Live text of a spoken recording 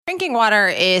Drinking water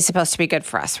is supposed to be good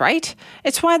for us, right?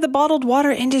 It's why the bottled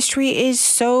water industry is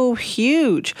so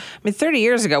huge. 30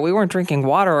 years ago, we weren't drinking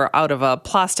water out of a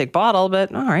plastic bottle,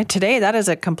 but all right, today that is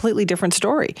a completely different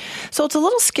story. So it's a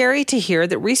little scary to hear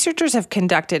that researchers have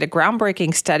conducted a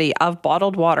groundbreaking study of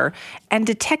bottled water and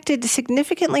detected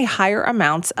significantly higher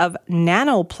amounts of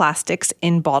nanoplastics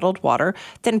in bottled water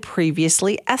than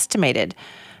previously estimated.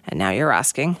 And now you're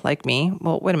asking, like me,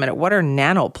 well, wait a minute, what are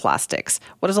nanoplastics?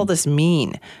 What does all this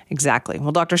mean exactly?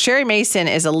 Well, Dr. Sherry Mason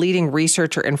is a leading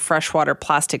researcher in freshwater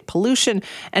plastic pollution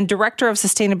and director of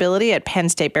sustainability at Penn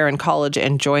State Barron College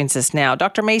and joins us now.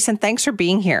 Dr. Mason, thanks for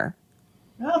being here.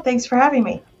 Oh, thanks for having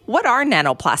me. What are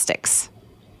nanoplastics?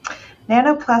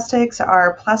 Nanoplastics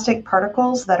are plastic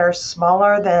particles that are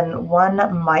smaller than 1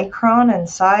 micron in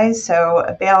size, so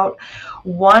about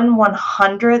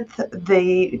 1/100th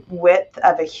the width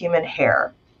of a human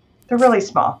hair. They're really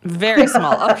small. Very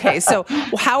small. Okay, so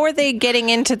how are they getting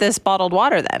into this bottled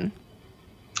water then?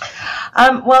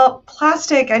 Well,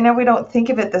 plastic, I know we don't think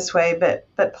of it this way,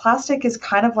 but plastic is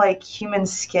kind of like human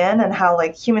skin, and how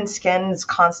like human skin is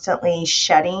constantly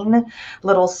shedding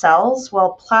little cells.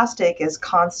 Well, plastic is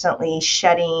constantly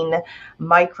shedding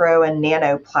micro and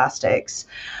nanoplastics.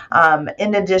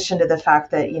 In addition to the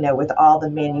fact that, with all the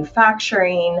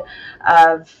manufacturing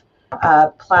of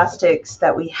plastics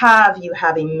that we have, you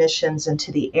have emissions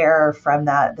into the air from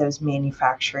those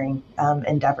manufacturing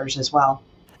endeavors as well.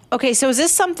 Okay, so is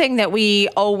this something that we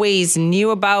always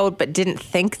knew about but didn't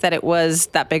think that it was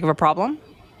that big of a problem?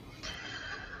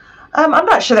 I'm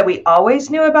not sure that we always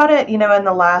knew about it. In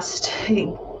the last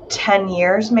 10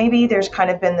 years, maybe, there's kind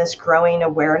of been this growing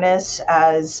awareness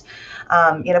as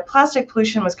plastic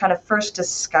pollution was kind of first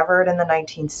discovered in the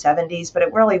 1970s, but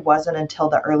it really wasn't until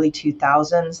the early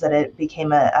 2000s that it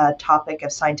became a topic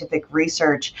of scientific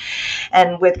research.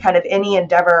 And with kind of any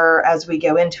endeavor as we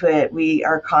go into it, we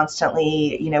are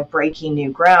constantly, breaking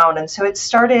new ground. And so it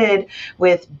started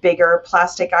with bigger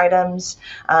plastic items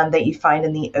that you find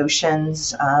in the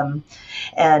oceans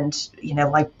and,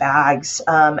 like bags.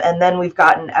 And then we've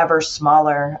gotten ever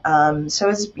smaller. So it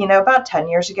was, about 10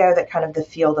 years ago that kind of the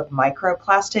field of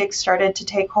microplastics started to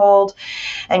take hold,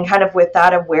 and kind of with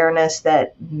that awareness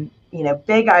that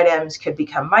big items could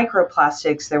become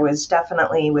microplastics, there was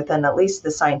definitely within at least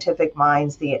the scientific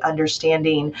minds the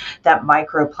understanding that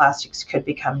microplastics could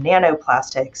become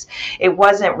nanoplastics. It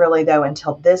wasn't really, though,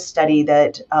 until this study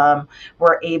that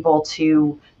we're able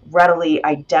to readily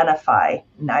identify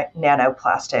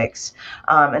nanoplastics.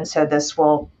 And so this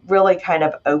will really kind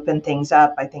of open things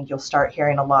up. I think you'll start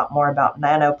hearing a lot more about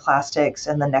nanoplastics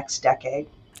in the next decade.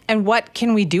 And what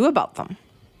can we do about them?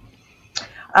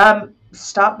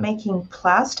 Stop making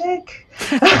plastic.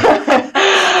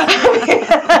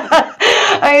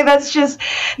 I mean, that's just,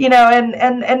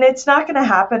 and it's not going to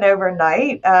happen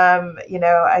overnight.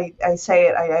 I say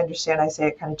it, I understand I say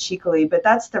it kind of cheekily, but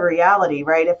that's the reality,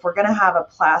 right? If we're going to have a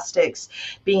plastics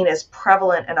being as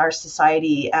prevalent in our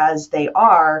society as they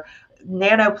are,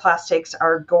 nanoplastics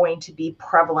are going to be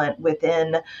prevalent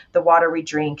within the water we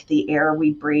drink, the air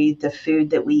we breathe, the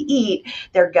food that we eat.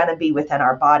 They're going to be within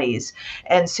our bodies.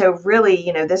 And so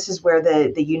really, this is where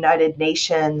the United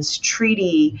Nations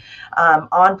Treaty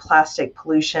on plastic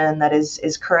pollution that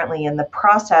is currently in the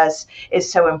process is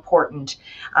so important.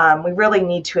 We really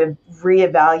need to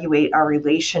reevaluate our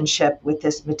relationship with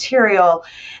this material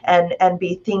and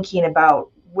be thinking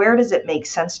about where does it make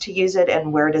sense to use it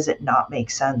and where does it not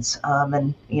make sense?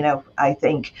 I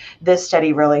think this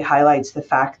study really highlights the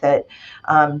fact that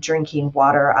drinking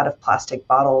water out of plastic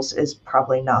bottles is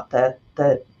probably not the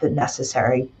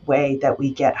necessary way that we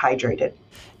get hydrated.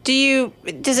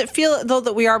 Does it feel, though,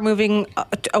 that we are moving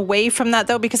away from that,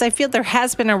 though? Because I feel there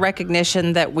has been a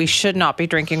recognition that we should not be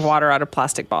drinking water out of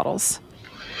plastic bottles.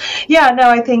 Yeah, no,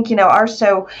 I think,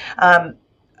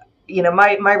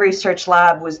 my research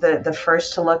lab was the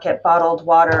first to look at bottled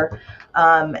water,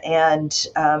 and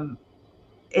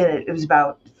it was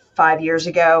about 5 years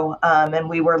ago, and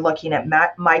we were looking at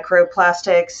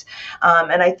microplastics.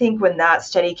 And I think when that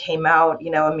study came out,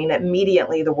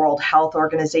 immediately the World Health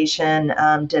Organization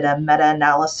did a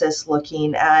meta-analysis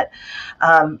looking at,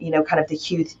 kind of the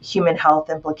human health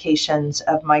implications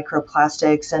of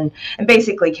microplastics, and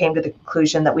basically came to the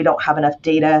conclusion that we don't have enough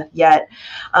data yet.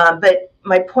 But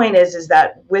my point is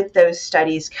that with those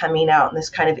studies coming out and this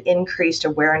kind of increased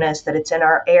awareness that it's in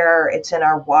our air, it's in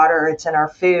our water, it's in our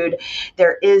food,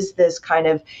 there is this kind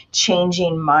of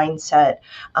changing mindset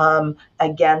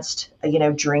against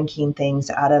drinking things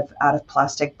out of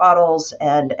plastic bottles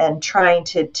and trying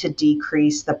to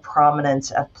decrease the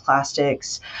prominence of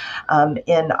plastics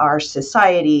in our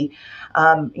society.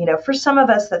 For some of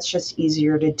us, that's just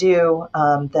easier to do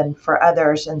than for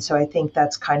others. And so I think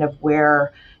that's kind of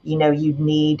where you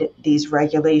need these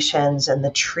regulations and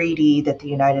the treaty that the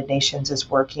United Nations is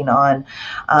working on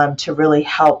to really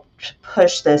help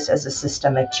push this as a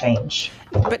systemic change.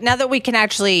 But now that we can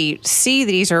actually see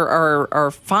these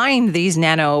or find these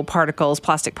nanoparticles,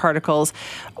 plastic particles,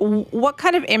 what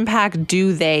kind of impact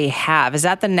do they have? Is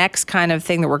that the next kind of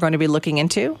thing that we're going to be looking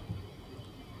into?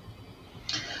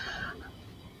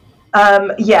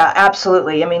 Yeah,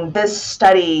 absolutely. I mean, this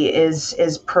study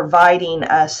is providing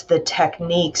us the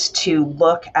techniques to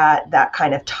look at that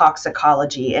kind of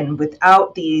toxicology. And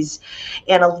without these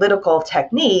analytical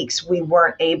techniques, we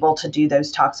weren't able to do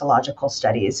those toxicological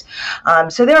studies.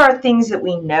 So there are things that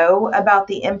we know about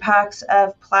the impacts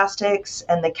of plastics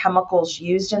and the chemicals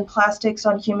used in plastics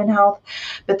on human health,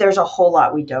 but there's a whole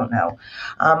lot we don't know.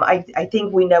 I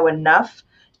think we know enough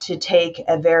to take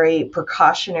a very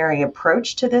precautionary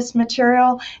approach to this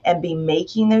material and be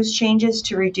making those changes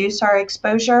to reduce our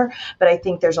exposure. But I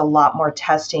think there's a lot more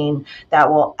testing that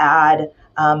will add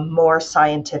more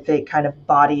scientific kind of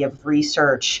body of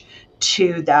research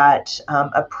to that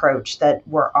approach that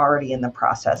we're already in the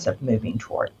process of moving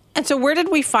toward. And so where did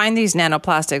we find these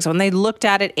nanoplastics? When they looked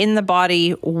at it in the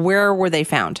body, where were they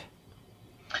found?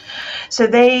 So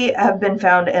they have been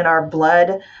found in our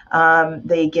blood.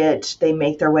 They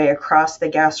make their way across the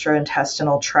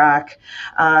gastrointestinal tract.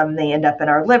 They end up in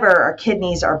our liver, our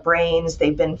kidneys, our brains.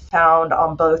 They've been found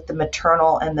on both the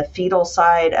maternal and the fetal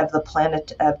side of the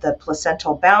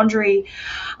placental boundary.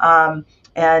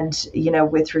 And,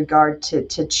 with regard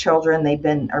to children,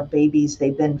 babies,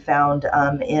 they've been found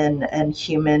in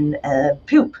human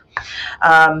poop.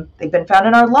 They've been found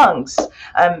in our lungs. So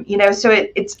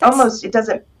it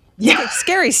doesn't. Yeah,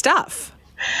 scary stuff.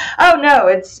 Oh no,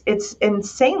 it's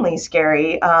insanely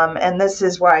scary, and this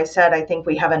is why I said I think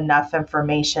we have enough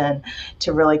information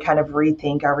to really kind of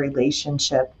rethink our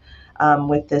relationship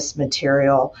with this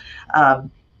material.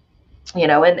 And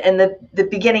the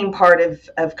beginning part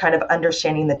of kind of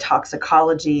understanding the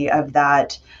toxicology of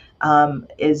that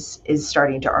is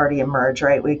starting to already emerge,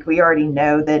 right? We already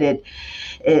know that it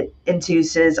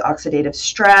induces oxidative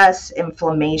stress,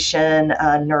 inflammation,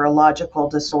 neurological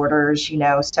disorders,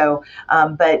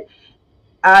 but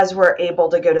as we're able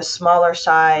to go to smaller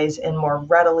size and more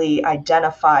readily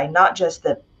identify not just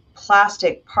the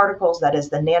plastic particles, that is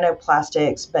the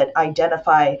nanoplastics, but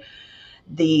identify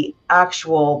the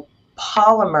actual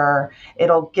polymer,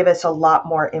 it'll give us a lot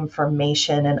more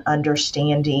information and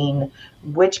understanding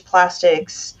which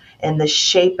plastics and the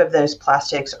shape of those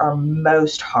plastics are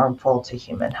most harmful to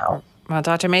human health. Well,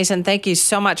 Dr. Mason, thank you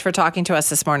so much for talking to us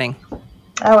this morning.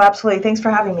 Oh, absolutely. Thanks for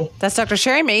having me. That's Dr.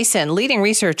 Sherry Mason, leading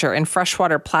researcher in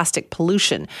freshwater plastic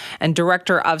pollution and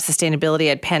director of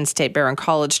sustainability at Penn State Barron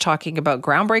College, talking about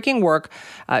groundbreaking work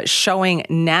showing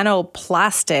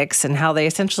nanoplastics and how they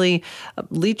essentially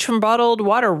leach from bottled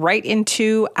water right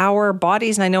into our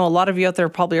bodies. And I know a lot of you out there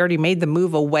probably already made the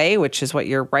move away, which is what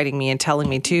you're writing me and telling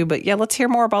me too. But yeah, let's hear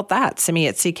more about that. Simi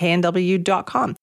at cknw.com.